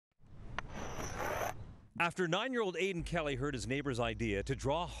After 9-year-old Aiden Kelly heard his neighbor's idea to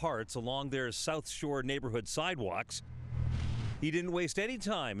draw hearts along their South Shore neighborhood sidewalks, he didn't waste any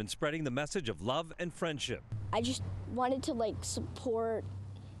time in spreading the message of love and friendship. I just wanted to support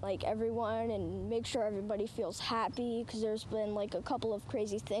everyone and make sure everybody feels happy, because there's been a couple of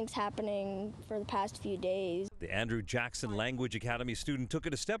crazy things happening for the past few days. The Andrew Jackson Language Academy student took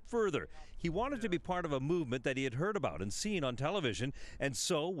it a step further. He wanted to be part of a movement that he had heard about and seen on television, and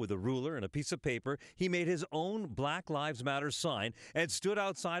so with a ruler and a piece of paper, he made his own Black Lives Matter sign and stood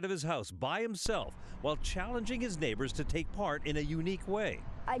outside of his house by himself while challenging his neighbors to take part in a unique way.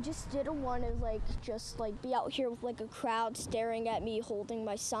 I just didn't want to just be out here with a crowd staring at me holding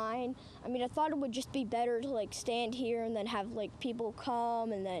my sign. I mean, I thought it would just be better to stand here and then have people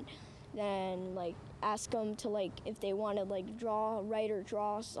come and then ask them to if they want to write or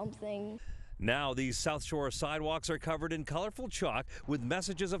draw something. Now these South Shore sidewalks are covered in colorful chalk with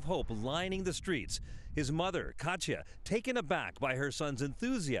messages of hope lining the streets. His mother, Katya, taken aback by her son's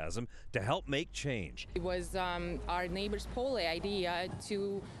enthusiasm to help make change. It was our neighbor's Polly idea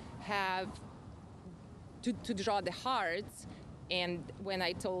to draw the hearts, and when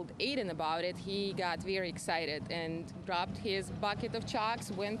I told Aiden about it, he got very excited and dropped his bucket of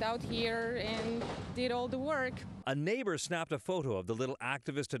chalks, went out here and did all the work. A neighbor snapped a photo of the little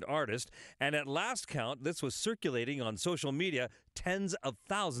activist and artist, and at last count, this was circulating on social media tens of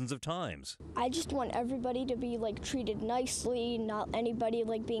thousands of times. I just want everybody to be treated nicely, not anybody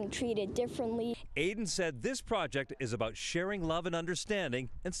being treated differently. Aiden said this project is about sharing love and understanding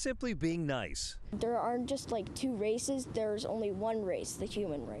and simply being nice. There aren't just two races, there's only one race, the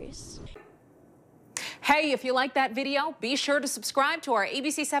human race. Hey, if you like that video, be sure to subscribe to our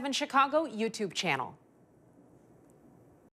ABC7 Chicago YouTube channel.